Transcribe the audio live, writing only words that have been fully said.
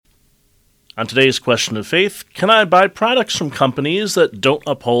On today's question of faith, can I buy products from companies that don't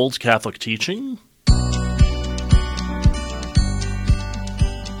uphold Catholic teaching?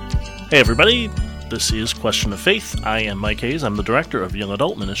 Hey everybody, this is Question of Faith. I am Mike Hayes. I'm the Director of Young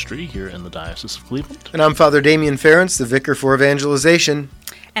Adult Ministry here in the Diocese of Cleveland. And I'm Father Damian Ference, the Vicar for Evangelization.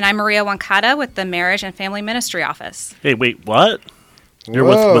 And I'm Maria Wankata with the Marriage and Family Ministry Office. Hey, wait, what? You're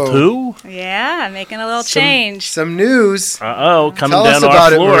with who? Yeah, making a little change. Some news. Coming Tell down us our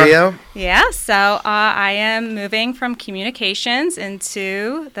about floor. it, Maria. Yeah, so I am moving from communications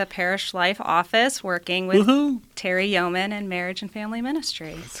into the Parish Life Office, working with Terry Yeoman and Marriage and Family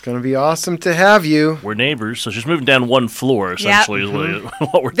Ministry. It's going to be awesome to have you. We're neighbors, so she's moving down one floor, essentially, is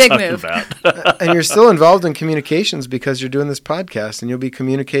what we're Big talking move. about. And you're still involved in communications because you're doing this podcast, and you'll be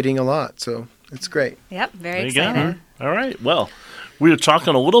communicating a lot, so it's great. Yep, very There you excited. go. All right, well, we were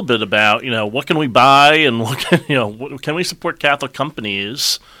talking a little bit about, what can we buy and what can we support Catholic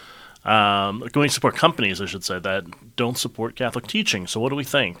companies? Can we support companies, I should say, that don't support Catholic teaching? So what do we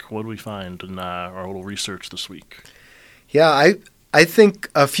think? What do we find in our little research this week? Yeah, I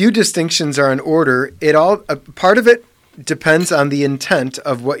think a few distinctions are in order. Part of it depends on the intent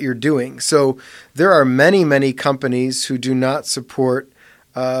of what you're doing. So there are many, many companies who do not support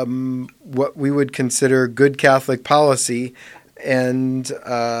what we would consider good Catholic policy. And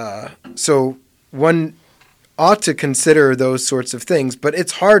so one ought to consider those sorts of things, but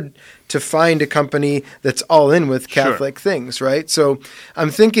it's hard to find a company that's all in with Catholic things, right? So I'm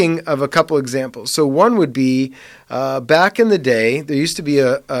thinking of a couple examples. So one would be back in the day, there used to be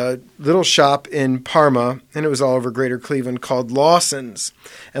a little shop in Parma, and it was all over Greater Cleveland, called Lawson's.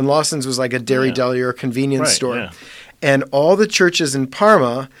 And Lawson's was like a dairy deli or a convenience store. Yeah. And all the churches in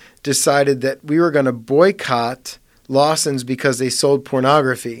Parma decided that we were going to boycott Lawson's because they sold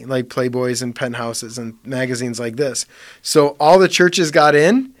pornography, like Playboys and Penthouses and magazines like this. So all the churches got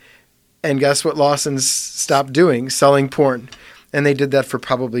in, and guess what Lawson's stopped doing? Selling porn. And they did that for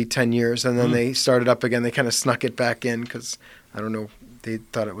probably 10 years, and then they started up again. They kind of snuck it back in because, I don't know, they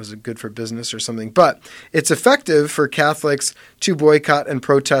thought it was good for business or something. But it's effective for Catholics to boycott and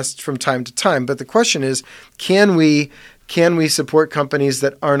protest from time to time. But the question is, can we support companies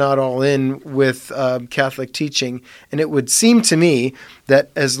that are not all in with Catholic teaching? And it would seem to me that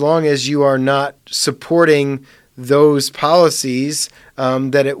as long as you are not supporting those policies,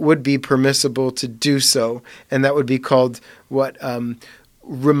 that it would be permissible to do so. And that would be called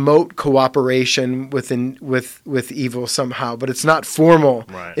remote cooperation with evil somehow, but it's not formal,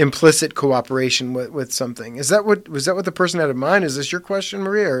 implicit cooperation with something. Was that what the person had in mind? Is this your question,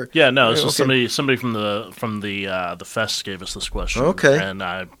 Maria? Or? Yeah, no, this was somebody from the fest gave us this question. Okay, and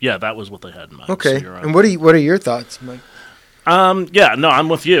that was what they had in mind. Okay, so and what are your thoughts, Mike? I'm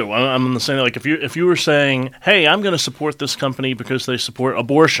with you. I'm in the same, like, if you were saying, hey, I'm going to support this company because they support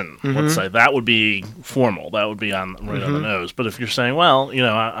abortion, let's say, that would be formal. That would be on the nose. But if you're saying, well,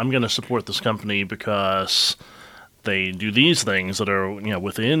 I'm going to support this company because they do these things that are,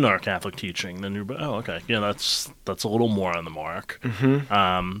 within our Catholic teaching, then you're, okay, yeah, that's a little more on the mark.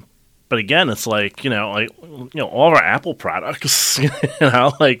 But again, it's like, all of our Apple products,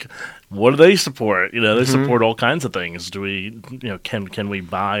 what do they support? They support all kinds of things. Do we, can we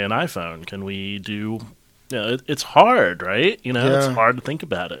buy an iPhone? Can we do, it's hard, right? It's hard to think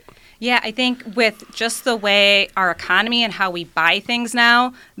about it. Yeah, I think with just the way our economy and how we buy things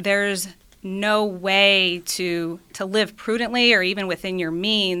now, there's no way to live prudently or even within your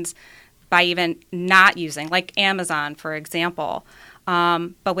means by even not using, like Amazon, for example.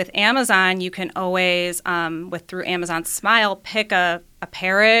 But with Amazon, you can always, through Amazon Smile, pick a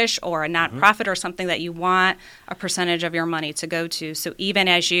parish or a nonprofit or something that you want a percentage of your money to go to. So even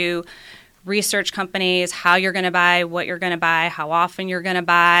as you research companies, how you're going to buy, what you're going to buy, how often you're going to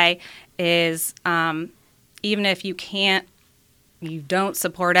buy, is even if you don't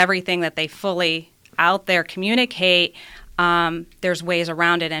support everything that they fully out there communicate, there's ways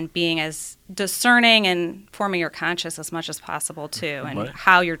around it, and being as discerning and forming your conscience as much as possible too, and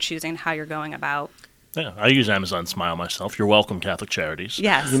how you're choosing, how you're going about. Yeah, I use Amazon Smile myself. You're welcome, Catholic Charities.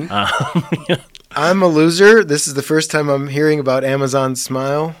 Yes. I'm a loser. This is the first time I'm hearing about Amazon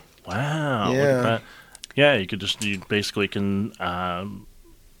Smile. Wow. Yeah. Yeah, you basically can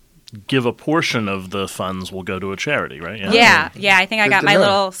give a portion of the funds will go to a charity, right? Yeah. I think I got my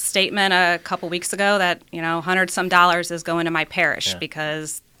little statement a couple weeks ago that, $100 is going to my parish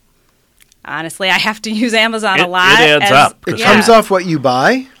because honestly, I have to use Amazon a lot. It adds up. It comes off what you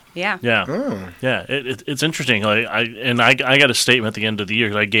buy? Yeah. Oh. Yeah. It's interesting. I got a statement at the end of the year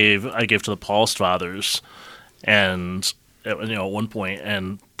that I gave to the Paulist Fathers, and at one point,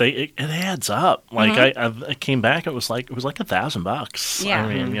 and it adds up. Like I came back, it was like $1,000. Yeah.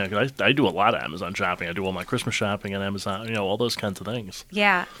 I mean, 'cause I do a lot of Amazon shopping. I do all my Christmas shopping on Amazon. All those kinds of things.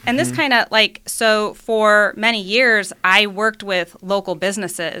 Yeah, and this kind of so for many years I worked with local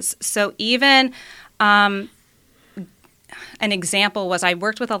businesses. So even an example was I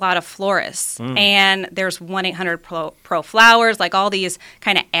worked with a lot of florists, and there's 1-800 Pro Flowers, like all these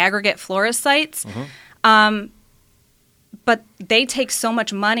kind of aggregate florist sites. But they take so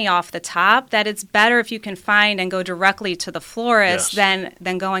much money off the top that it's better if you can find and go directly to the florist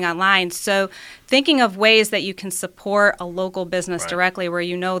than going online. So thinking of ways that you can support a local business directly where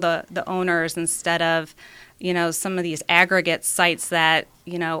the owners instead of, some of these aggregate sites that,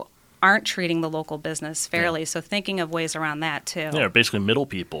 aren't treating the local business fairly. So thinking of ways around that too. Yeah, basically middle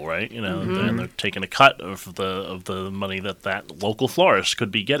people, right? And they're taking a cut of the money that local florist could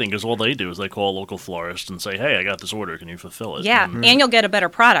be getting, because all they do is they call a local florist and say, "Hey, I got this order. Can you fulfill it?" Yeah, and you'll get a better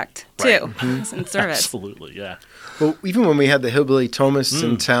product too and service. Absolutely, yeah. Well, even when we had the Hillbilly Thomas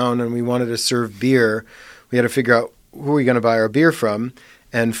in town and we wanted to serve beer, we had to figure out who are we going to buy our beer from,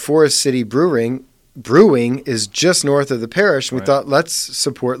 and Forest City Brewing is just north of the parish. We thought, let's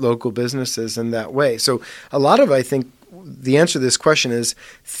support local businesses in that way. So a lot of, I think, the answer to this question is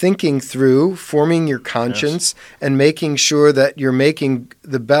thinking through, forming your conscience, and making sure that you're making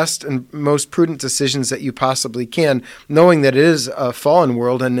the best and most prudent decisions that you possibly can, knowing that it is a fallen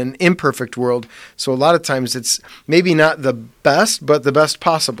world and an imperfect world. So a lot of times it's maybe not the best, but the best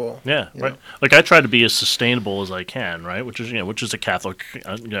possible. Yeah, right. Like I try to be as sustainable as I can, right? Which is a Catholic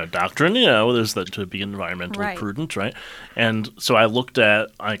doctrine. There's that to be environmentally prudent, right? And so I looked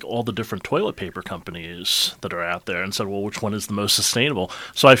at like all the different toilet paper companies that are out there and said, well, which one is the most sustainable?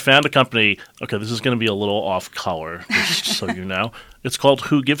 So I found a company. Okay, this is going to be a little off color, just so you know. It's called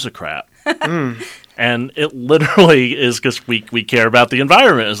Who Gives a Crap. And it literally is because we care about the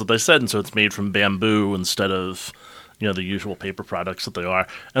environment, as they said, and so it's made from bamboo instead of the usual paper products that they are.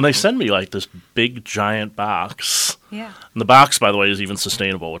 And they send me like this big giant box. Yeah. And the box, by the way, is even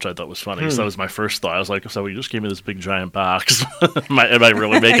sustainable, which I thought was funny. So that was my first thought. I was like, so you just gave me this big giant box. am I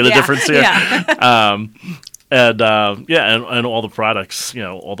really making a difference here? Yeah. And all the products,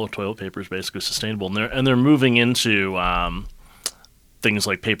 all the toilet paper is basically sustainable, and they're moving into things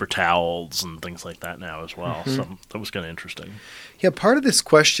like paper towels and things like that now as well. So that was kind of interesting. Yeah, part of this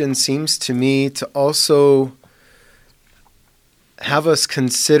question seems to me to also have us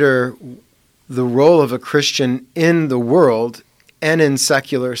consider the role of a Christian in the world and in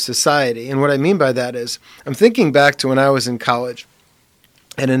secular society. And what I mean by that is, I'm thinking back to when I was in college.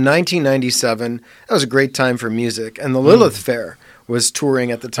 And in 1997, that was a great time for music. And the Lilith Fair was touring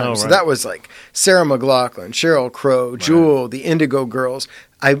at the time. So that was like Sarah McLachlan, Sheryl Crow, Jewel, the Indigo Girls.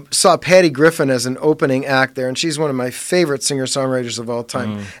 I saw Patty Griffin as an opening act there, and she's one of my favorite singer-songwriters of all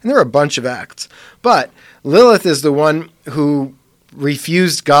time. And there were a bunch of acts. But Lilith is the one who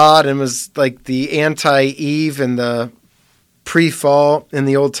refused God and was like the anti-Eve in the pre-fall in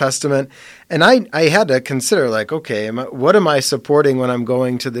the Old Testament. And I had to consider, like, okay, what am I supporting when I'm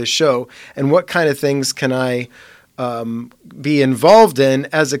going to this show? And what kind of things can I be involved in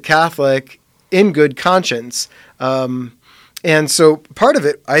as a Catholic in good conscience? And so part of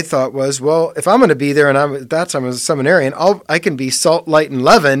it, I thought, was, well, if I'm going to be there, and at that time I was a seminarian, I can be salt, light, and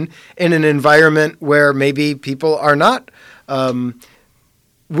leaven in an environment where maybe people are not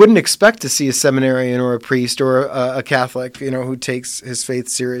wouldn't expect to see a seminarian or a priest or a Catholic, who takes his faith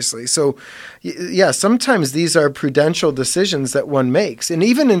seriously. So, yeah, sometimes these are prudential decisions that one makes. And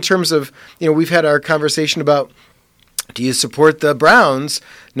even in terms of, we've had our conversation about, do you support the Browns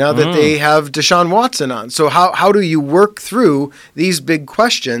now that they have Deshaun Watson on? So how do you work through these big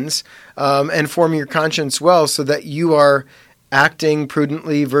questions and form your conscience well so that you are acting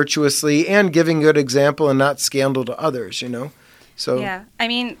prudently, virtuously, and giving good example and not scandal to others, So yeah, I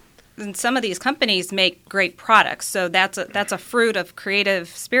mean, some of these companies make great products, so that's a fruit of creative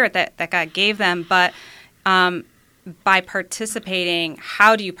spirit that God gave them. But by participating,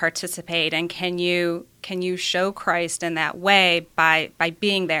 how do you participate, and can you show Christ in that way by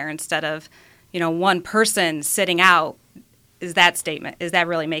being there instead of one person sitting out? Is that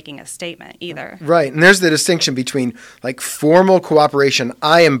really making a statement either? Right. And there's the distinction between like formal cooperation.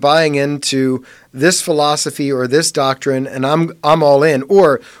 I am buying into this philosophy or this doctrine and I'm all in,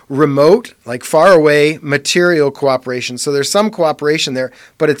 or remote, like far away material cooperation. So there's some cooperation there,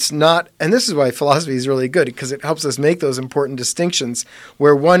 but it's not, and this is why philosophy is really good, because it helps us make those important distinctions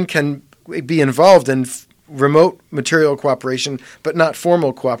where one can be involved in remote material cooperation, but not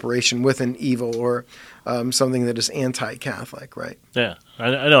formal cooperation with an evil or something that is anti-Catholic, right? Yeah,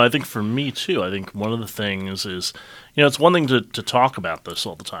 I know. I think for me too, I think one of the things is, it's one thing to talk about this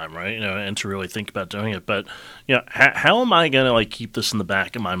all the time, right? And to really think about doing it. But, how am I going to keep this in the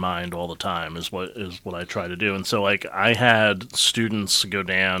back of my mind all the time is what I try to do. And so I had students go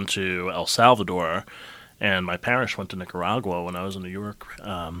down to El Salvador, and my parish went to Nicaragua when I was in New York.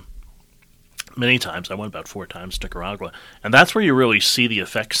 Many times. I went about 4 times to Nicaragua. And that's where you really see the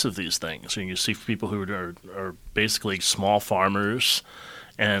effects of these things. You see people who are basically small farmers,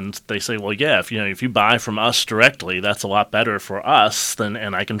 and they say, well, yeah, if you buy from us directly, that's a lot better for us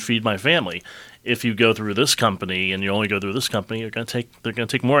and I can feed my family. If you go through this company and you only go through this company, they're going to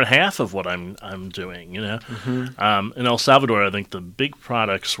take more than half of what I'm doing, Mm-hmm. In El Salvador, I think the big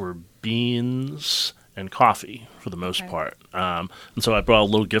products were beans and coffee for the most part. And so I brought a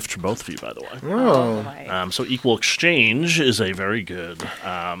little gift for both of you, by the way. Oh. So Equal Exchange is a very good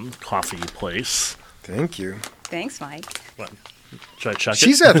coffee place. Thank you. Thanks, Mike. What? Should I chuck it?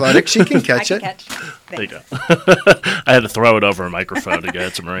 She's athletic. She can catch it. There you go. I had to throw it over a microphone to get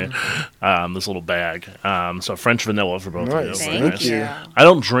it to Maria. This little bag. So French vanilla for both of you. Thank you. I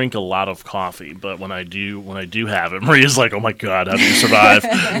don't drink a lot of coffee, but when I do have it, Maria's like, "Oh my God, how do you survive?"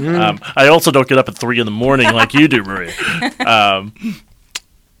 I also don't get up at 3 a.m. like you do, Maria.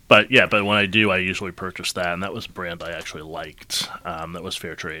 But when I do, I usually purchase that, and that was a brand I actually liked. That was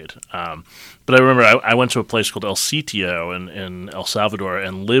fair trade. But I remember I went to a place called El Sitio in El Salvador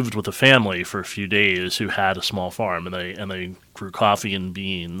and lived with a family for a few days who had a small farm, and they grew coffee and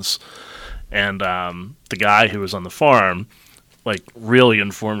beans. And the guy who was on the farm really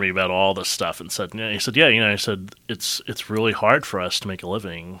informed me about all this stuff and said, it's really hard for us to make a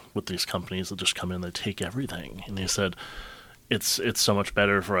living with these companies that just come in, they take everything. And he said, it's so much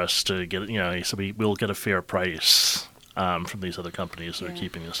better for us to get, so we'll get a fair price from these other companies that are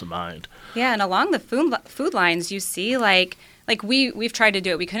keeping this in mind. Yeah, and along the food lines, you see we've tried to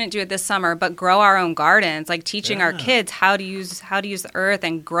do it. We couldn't do it this summer, but grow our own gardens, teaching our kids how to use the earth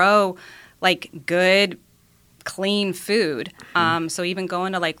and grow good, clean food. So even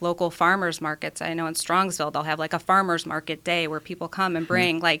going to local farmers markets, I know in Strongsville they'll have a farmers market day where people come and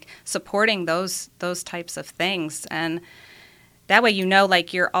bring supporting those types of things. And that way,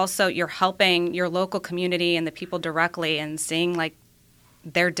 you're helping your local community and the people directly and seeing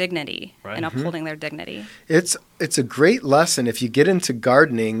their dignity and upholding their dignity. It's a great lesson if you get into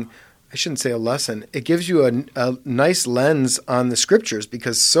gardening. I shouldn't say a lesson. It gives you a nice lens on the scriptures,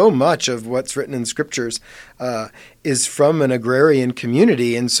 because so much of what's written in scriptures is from an agrarian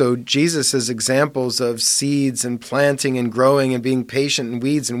community. And so Jesus is examples of seeds and planting and growing and being patient and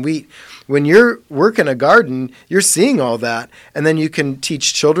weeds and wheat. When you're working a garden, you're seeing all that. And then you can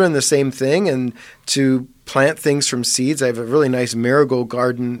teach children the same thing and to plant things from seeds. I have a really nice marigold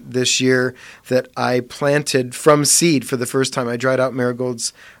garden this year that I planted from seed for the first time. I dried out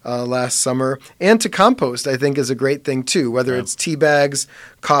marigolds last summer. And to compost, I think, is a great thing too, whether it's tea bags,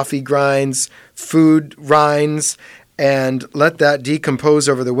 coffee grinds, food rinds, and let that decompose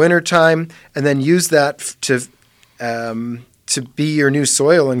over the wintertime, and then use that to be your new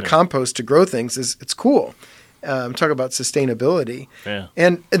soil and compost to grow things. It's cool. Talk about sustainability. Yeah.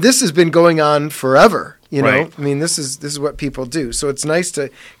 And this has been going on forever. I mean, this is what people do. So it's nice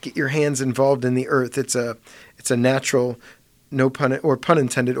to get your hands involved in the earth. It's a natural, no pun or pun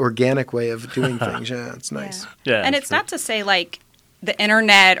intended, organic way of doing things. Yeah, it's nice. Yeah, and it's not to say the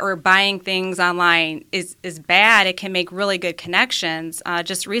internet or buying things online is bad. It can make really good connections.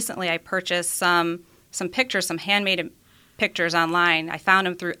 Just recently, I purchased some pictures, some handmade pictures online. I found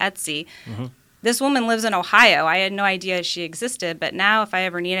them through Etsy. Mm-hmm. This woman lives in Ohio. I had no idea she existed, but now if I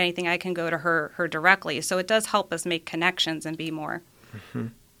ever need anything, I can go to her directly. So it does help us make connections and be more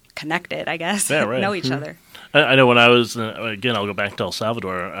connected, I guess, know each other. I know when I was, again, I'll go back to El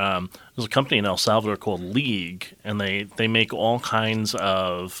Salvador. There's a company in El Salvador called League, and they make all kinds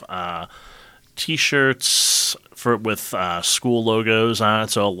of T-shirts with school logos on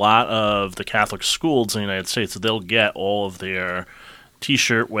it. So a lot of the Catholic schools in the United States, they'll get all of their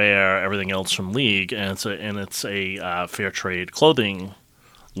T-shirt wear, everything else from League, and it's a fair trade clothing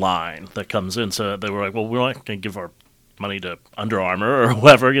line that comes in. So they were like, well, we're not going to give our money to Under Armour or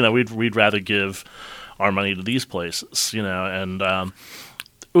whoever. We'd rather give our money to these places. And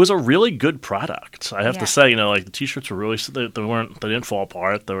it was a really good product. I have to say, the T-shirts were really they didn't fall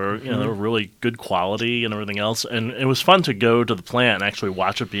apart. They were they were really good quality and everything else. And it was fun to go to the plant and actually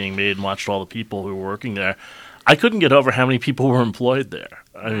watch it being made and watch all the people who were working there. I couldn't get over how many people were employed there.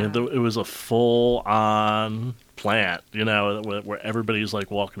 I mean, it was a full-on plant, where everybody's like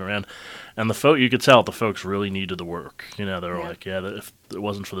walking around. And you could tell the folks really needed the work. They were like, if it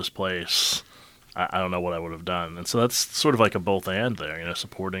wasn't for this place, I don't know what I would have done. And so that's sort of like a both and there,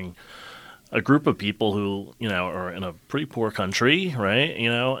 supporting a group of people who, are in a pretty poor country, right?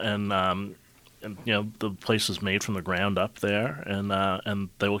 And the place was made from the ground up there, and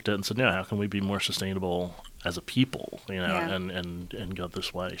they looked at it and said, how can we be more sustainable as a people, and go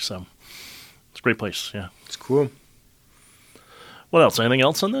this way? So it's a great place, yeah. It's cool. What else? Anything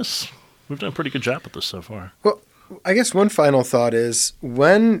else on this? We've done a pretty good job with this so far. Well, I guess one final thought is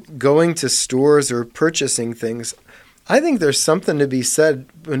when going to stores or purchasing things, I think there's something to be said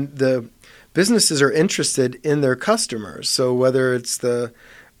when the businesses are interested in their customers. So whether it's the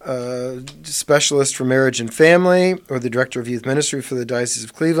specialist for marriage and family, or the director of youth ministry for the Diocese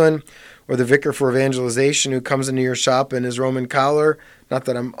of Cleveland, or the vicar for evangelization who comes into your shop in his Roman collar. Not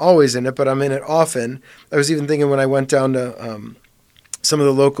that I'm always in it, but I'm in it often. I was even thinking when I went down to some of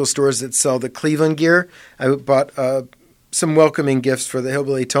the local stores that sell the Cleveland gear, I bought some welcoming gifts for the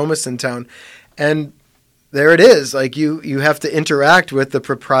Hillbilly Thomas in town. And there it is. Like you have to interact with the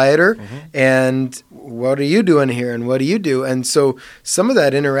proprietor and what are you doing here and what do you do? And so some of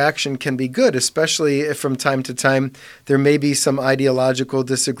that interaction can be good, especially if from time to time there may be some ideological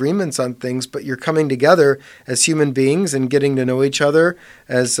disagreements on things, but you're coming together as human beings and getting to know each other,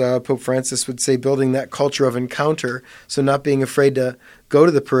 as Pope Francis would say, building that culture of encounter. So not being afraid to go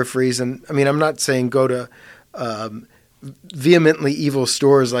to the peripheries. And I mean, I'm not saying go to vehemently evil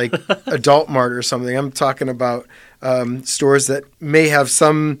stores like Adult Mart or something. I'm talking about stores that may have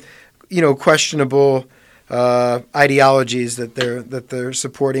some, questionable ideologies that they're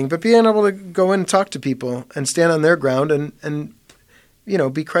supporting, but being able to go in and talk to people and stand on their ground and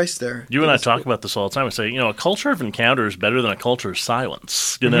be Christ there. You and I talk about this all the time. I say, a culture of encounter is better than a culture of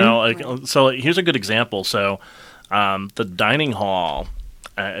silence. So here's a good example. So the dining hall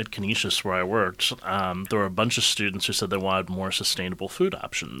at Canisius, where I worked, there were a bunch of students who said they wanted more sustainable food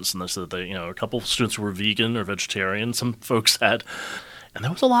options, and they said that a couple of students were vegan or vegetarian. Some folks had, and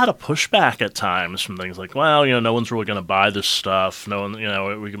there was a lot of pushback at times from things like, well, no one's really going to buy this stuff. No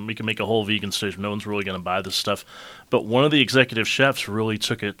one, we can make a whole vegan station. No one's really going to buy this stuff. But one of the executive chefs really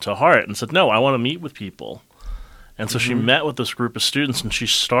took it to heart and said, no, I want to meet with people. And so she met with this group of students, and she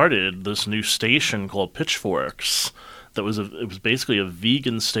started this new station called Pitchforks. It was basically a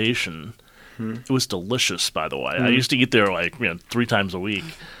vegan station. It was delicious, by the way. I used to eat there 3 times a week.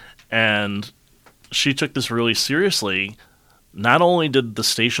 And she took this really seriously. Not only did the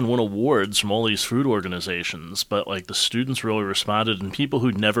station win awards from all these food organizations, but the students really responded, and people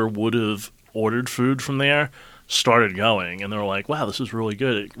who never would have ordered food from there started going, and they were like, wow, this is really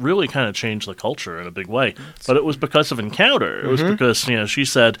good. It really kind of changed the culture in a big way. But it was because of encounter. It was because, she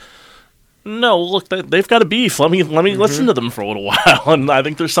said, no, look, they've got a beef. Let me listen to them for a little while, and I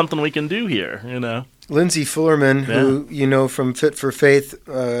think there's something we can do here, Lindsay Fullerman, who from Fit for Faith,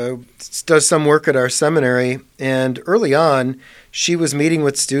 does some work at our seminary, and early on, she was meeting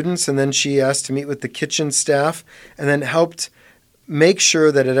with students, and then she asked to meet with the kitchen staff, and then helped make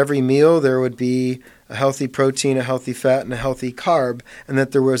sure that at every meal there would be a healthy protein, a healthy fat, and a healthy carb, and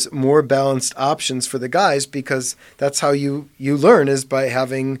that there was more balanced options for the guys, because that's how you learn, is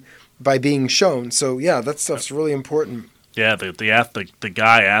by being shown. So yeah, that stuff's really important. Yeah, the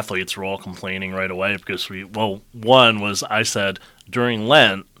guy athletes were all complaining right away because one was, I said during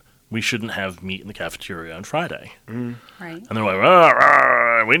Lent we shouldn't have meat in the cafeteria on Friday. Right. And they're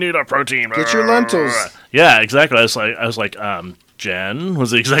like, we need our protein. Get your lentils. Yeah, exactly. I was like, Jen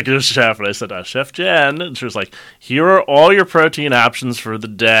was the executive chef, and I said, Chef Jen, and she was like, here are all your protein options for the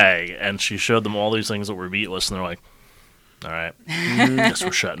day, and she showed them all these things that were meatless, and they're like, all right, guess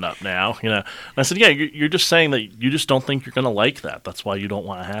we're shutting up now. And I said, yeah, you're just saying that you just don't think you're going to like that. That's why you don't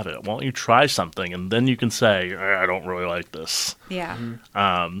want to have it. Why don't you try something, and then you can say, I don't really like this. Yeah.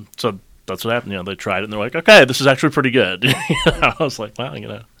 So that's what happened. They tried it, and they're like, okay, this is actually pretty good. I was like, wow,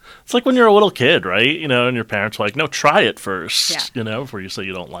 it's like when you're a little kid, right? And your parents are like, no, try it first, before you say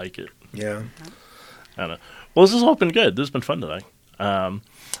you don't like it. Yeah. I don't know. Well, this has all been good. This has been fun today.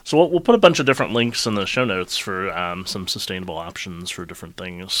 So we'll put a bunch of different links in the show notes for some sustainable options for different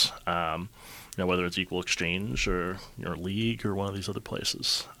things, whether it's Equal Exchange or your league or one of these other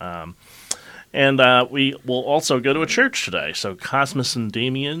places. And we will also go to a church today. So Cosmas and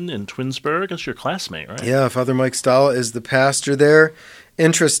Damien in Twinsburg, that's your classmate, right? Yeah, Father Mike Stahl is the pastor there.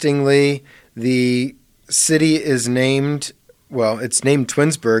 Interestingly, the city is named... Well, it's named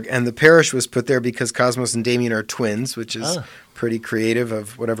Twinsburg, and the parish was put there because Cosmos and Damien are twins, which is pretty creative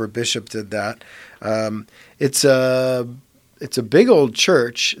of whatever bishop did that. It's it's a big old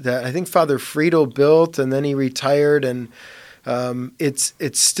church that I think Father Friedel built, and then he retired, and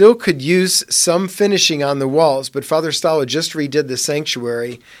it still could use some finishing on the walls. But Father Stala just redid the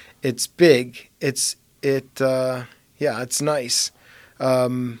sanctuary. It's big. It's nice.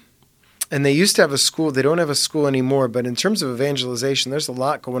 And they used to have a school. They don't have a school anymore. But in terms of evangelization, there's a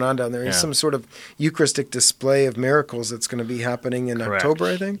lot going on down there. There's some sort of Eucharistic display of miracles that's going to be happening in October,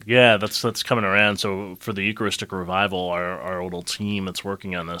 I think. Yeah, that's coming around. So for the Eucharistic revival, our little team that's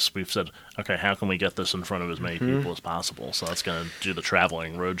working on this, we've said, okay, how can we get this in front of as many people as possible? So that's going to do the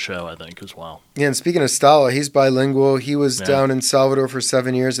traveling road show, I think, as well. Yeah, and speaking of Stala, he's bilingual. He was down in Salvador for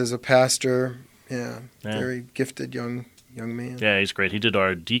 7 years as a pastor. Yeah, very gifted young man. Yeah, he's great. He did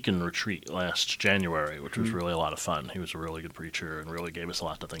our deacon retreat last January, which was really a lot of fun. He was a really good preacher and really gave us a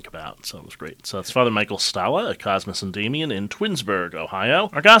lot to think about, so it was great. So that's Father Michael Stala at Cosmos and Damien in Twinsburg, Ohio.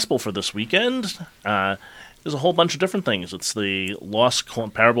 Our gospel for this weekend is a whole bunch of different things. It's the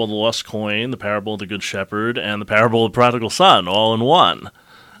parable of the lost coin, the parable of the Good Shepherd, and the parable of the prodigal son, all in one.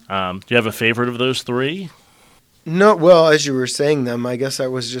 Do you have a favorite of those three? No, well, as you were saying them, I guess I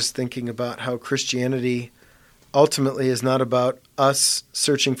was just thinking about how Christianity ultimately is not about us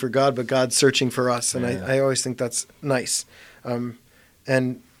searching for God, but God searching for us. And I always think that's nice and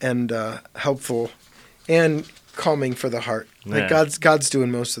helpful and calming for the heart. Like God's doing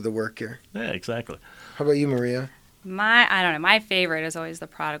most of the work here. Yeah, exactly. How about you, Maria? My favorite is always the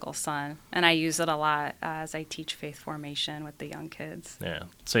prodigal son, and I use it a lot as I teach faith formation with the young kids. Yeah,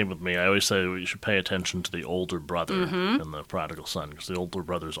 same with me. I always say we should pay attention to the older brother in the prodigal son, because the older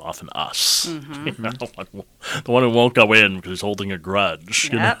brother is often us. You know, the one who won't go in because he's holding a grudge.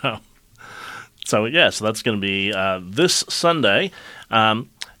 Yep. You know? So that's going to be this Sunday.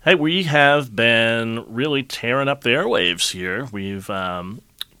 Hey, we have been really tearing up the airwaves here. We've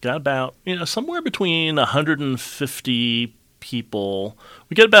got about somewhere between 150 people.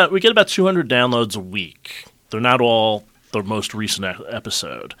 We get about 200 downloads a week. They're not all the most recent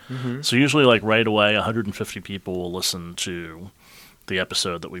episode. So usually, like right away, 150 people will listen to the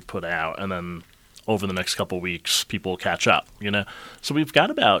episode that we put out, and then over the next couple of weeks, people will catch up. So we've got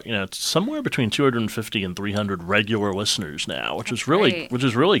about somewhere between 250 and 300 regular listeners now, which is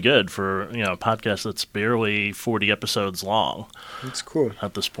really good for a podcast that's barely 40 episodes long. That's cool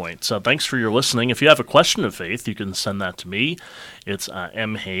at this point. So thanks for your listening. If you have a question of faith, you can send that to me. It's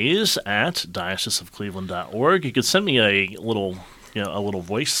mhayes@dioceseofcleveland.org. You could send me a little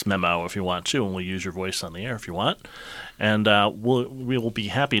voice memo if you want to, and we'll use your voice on the air if you want. And we will be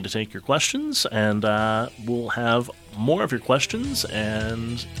happy to take your questions, and we'll have more of your questions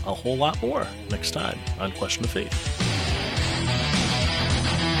and a whole lot more next time on Question of Faith.